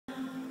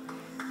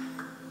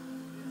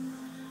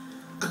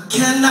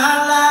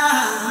cannot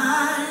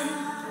lie.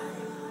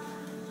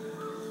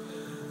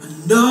 I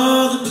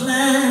know the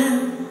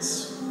plans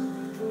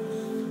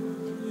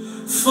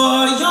for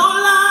your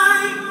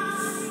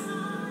life.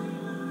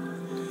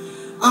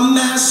 I'm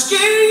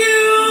asking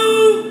you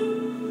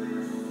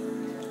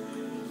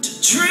to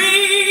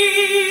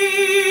dream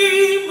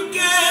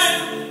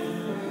again,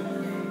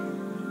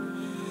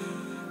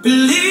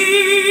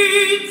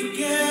 believe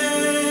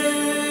again,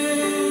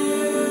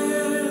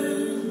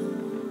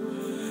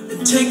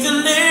 and take the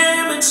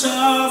limits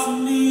off of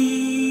me.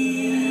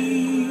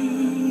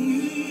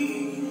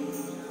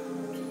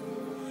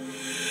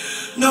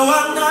 No,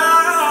 I'm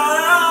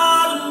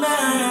not a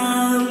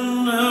man,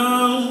 no.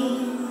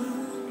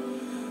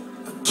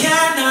 I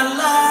cannot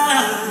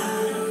lie.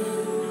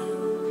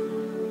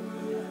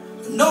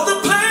 I know the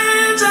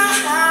plans I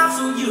have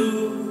for you,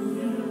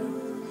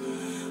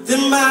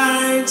 they're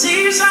my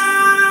design.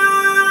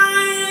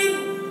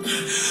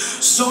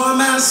 So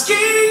I'm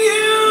asking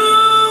you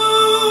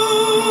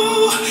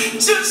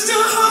just to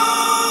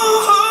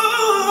hope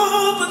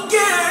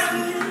again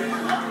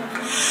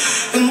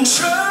and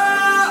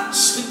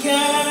trust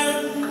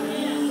again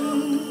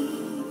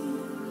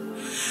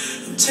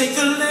and take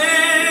the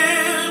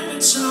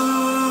limits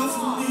off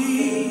of me.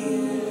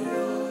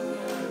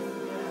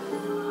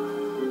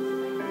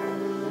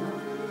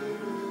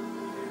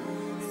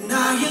 And I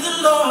hear the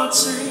Lord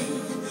say,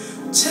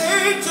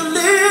 take the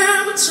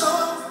limits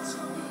off.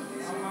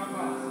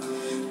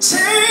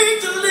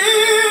 Take the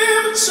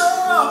limits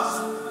off.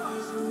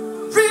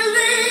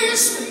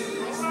 Release me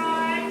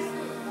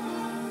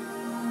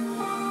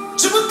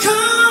to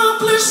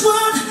accomplish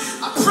what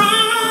I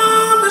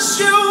promised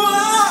you.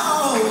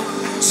 Oh,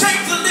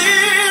 take the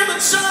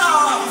limits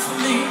off of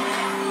me.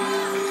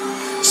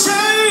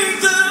 Take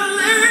the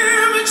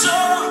limits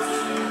off.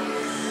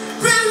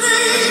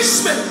 Release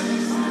me.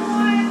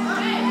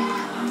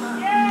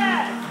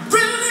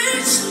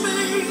 Release me.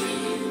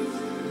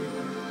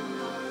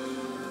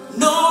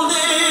 No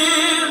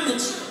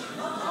limits.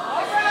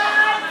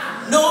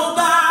 No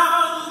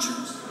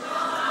boundaries.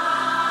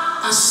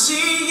 I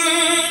see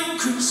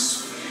increase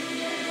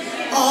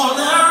all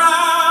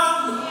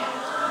around me.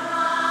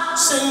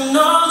 Say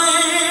no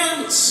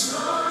limits,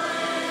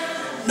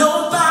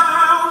 no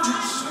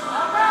boundaries.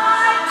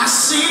 I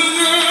see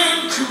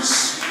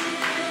increase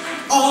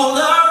all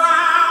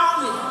around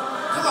me.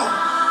 Come on,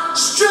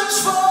 stretch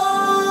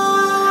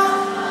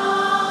forth,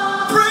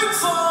 break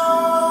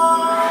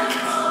forth,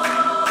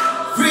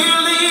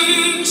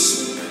 release,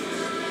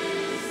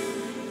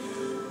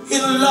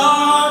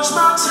 enlarge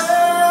my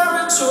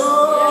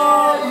territory.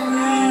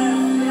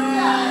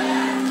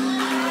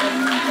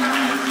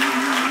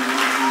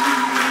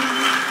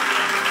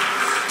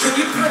 Can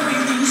you pray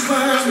these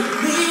words with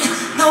me?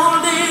 No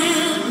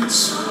limits,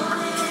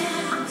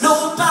 no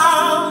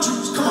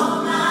boundaries. Come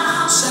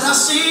on. Said I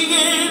see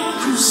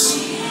increase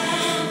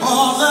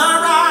all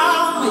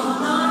around me.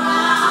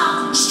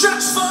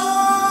 Stretch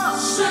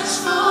forth,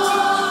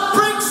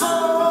 break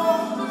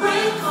forth,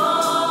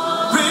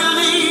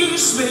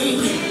 release me,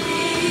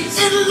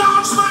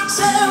 enlarge my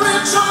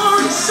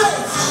territory. Say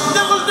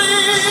no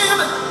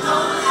limit,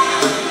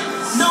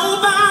 no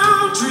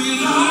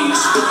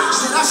boundaries.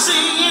 Said I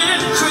see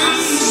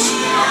increase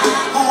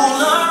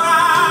all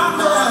around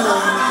me.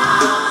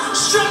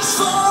 Stretch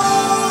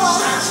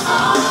forth,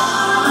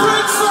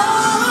 break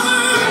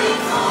forth,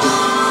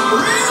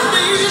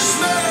 release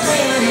me,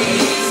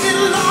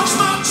 enlarge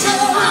my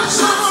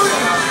territory.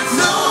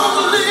 No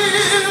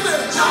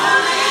limit,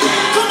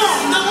 come on,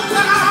 no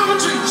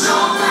boundaries.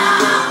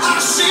 I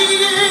see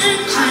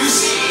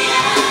increase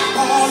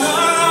all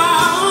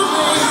around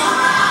me.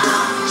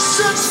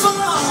 Stretch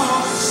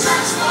forth,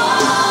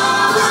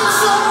 break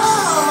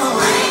forth,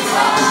 release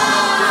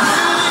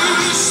me.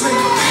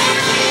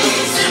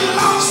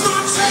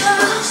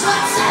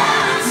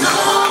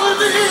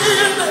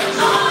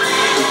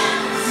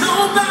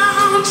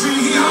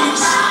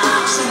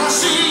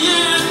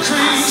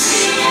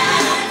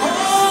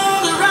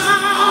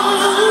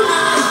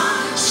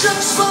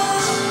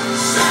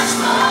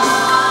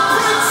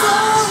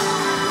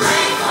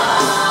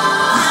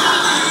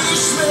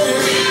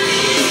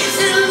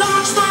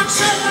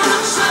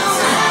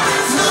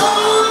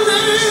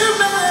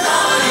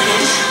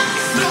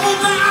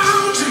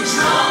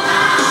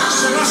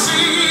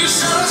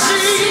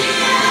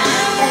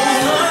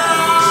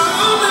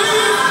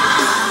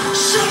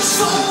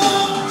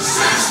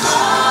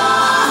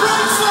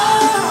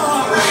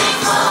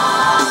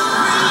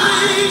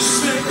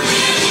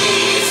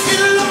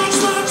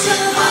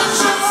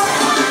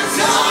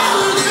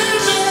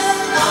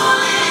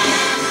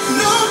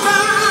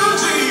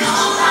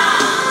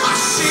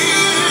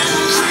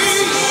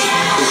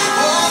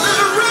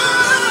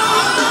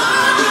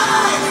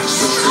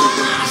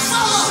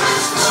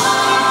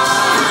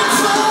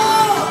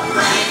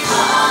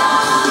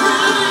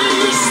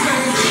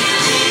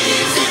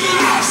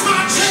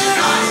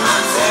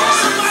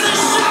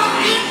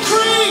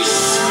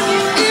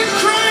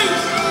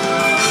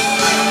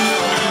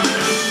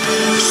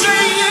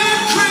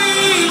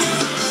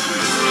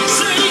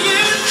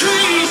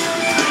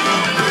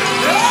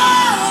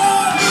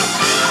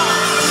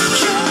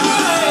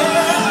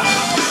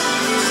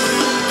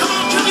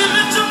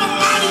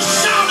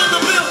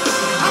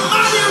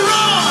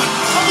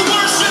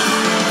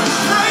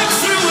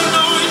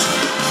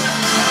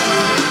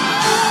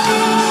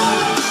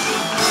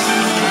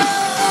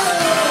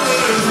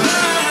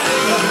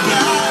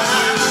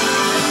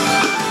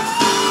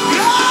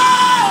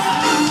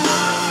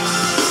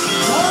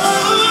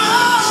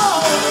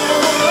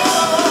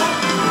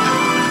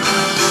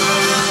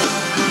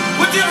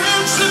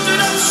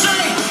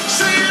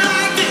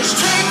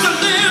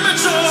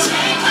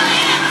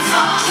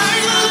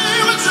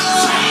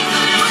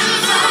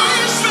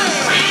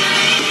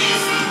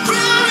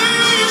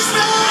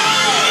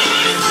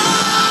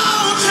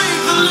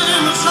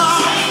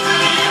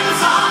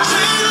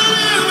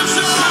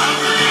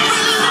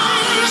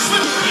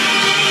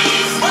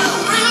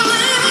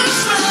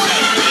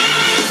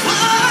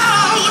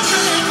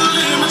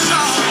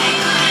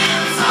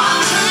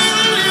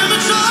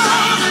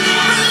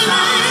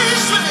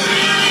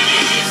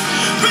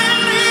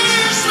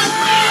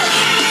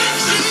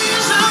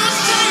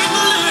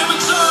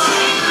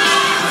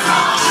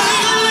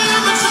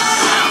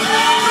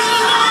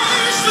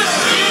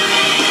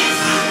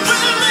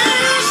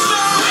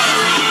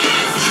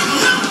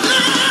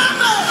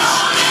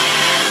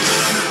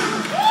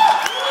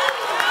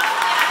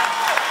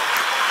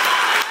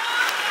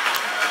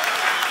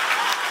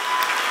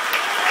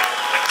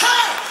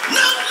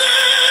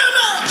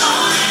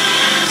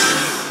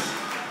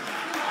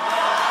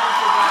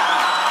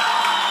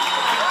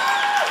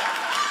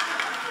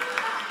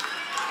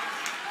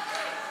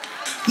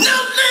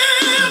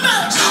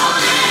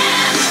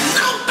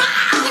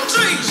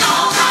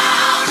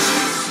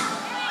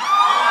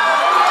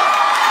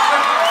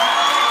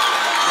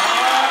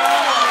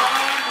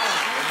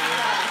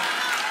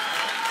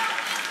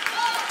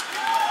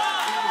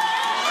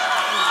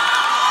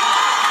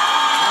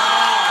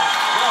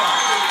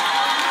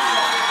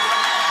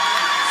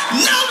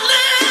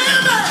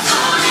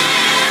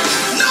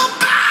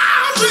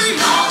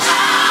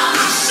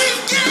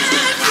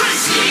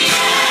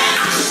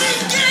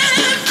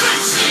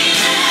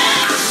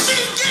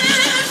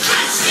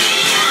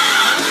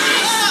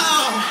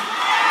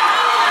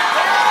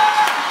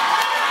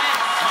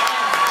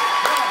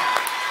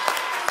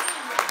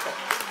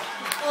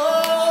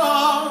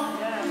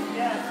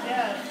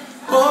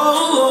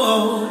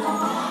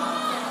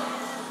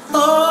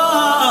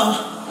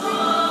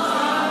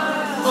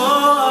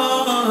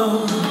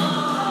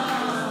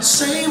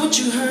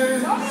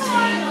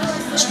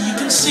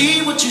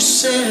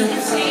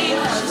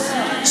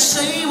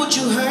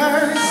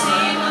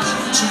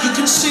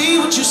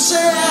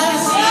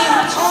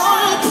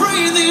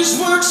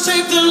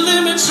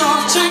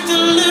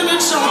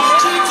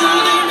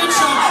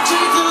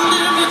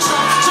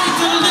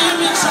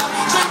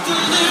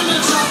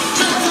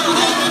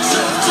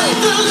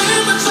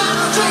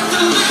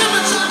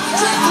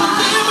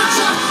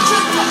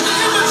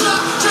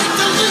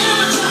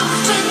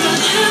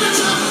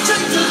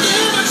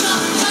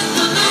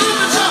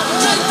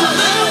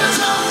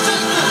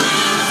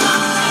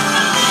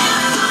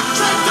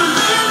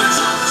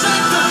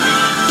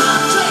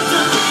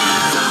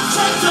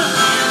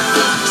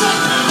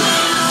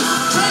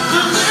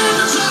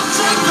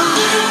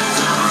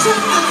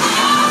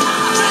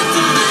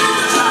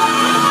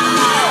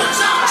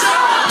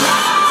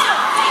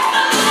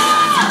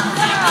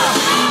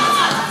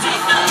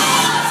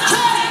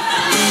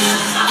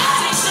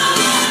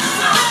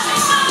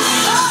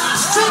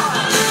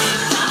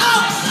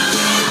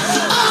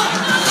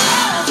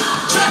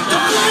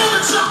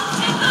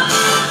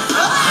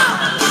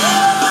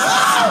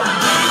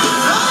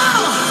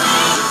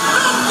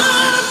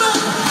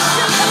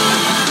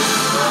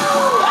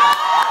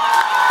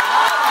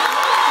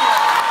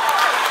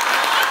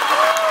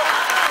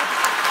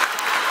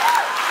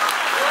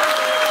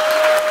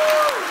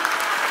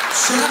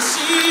 Said I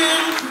see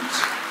angels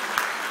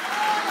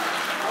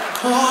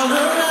all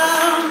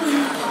around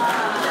me,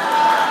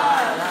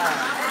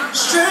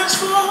 strength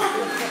for,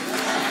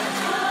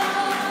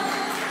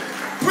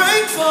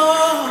 break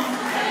for.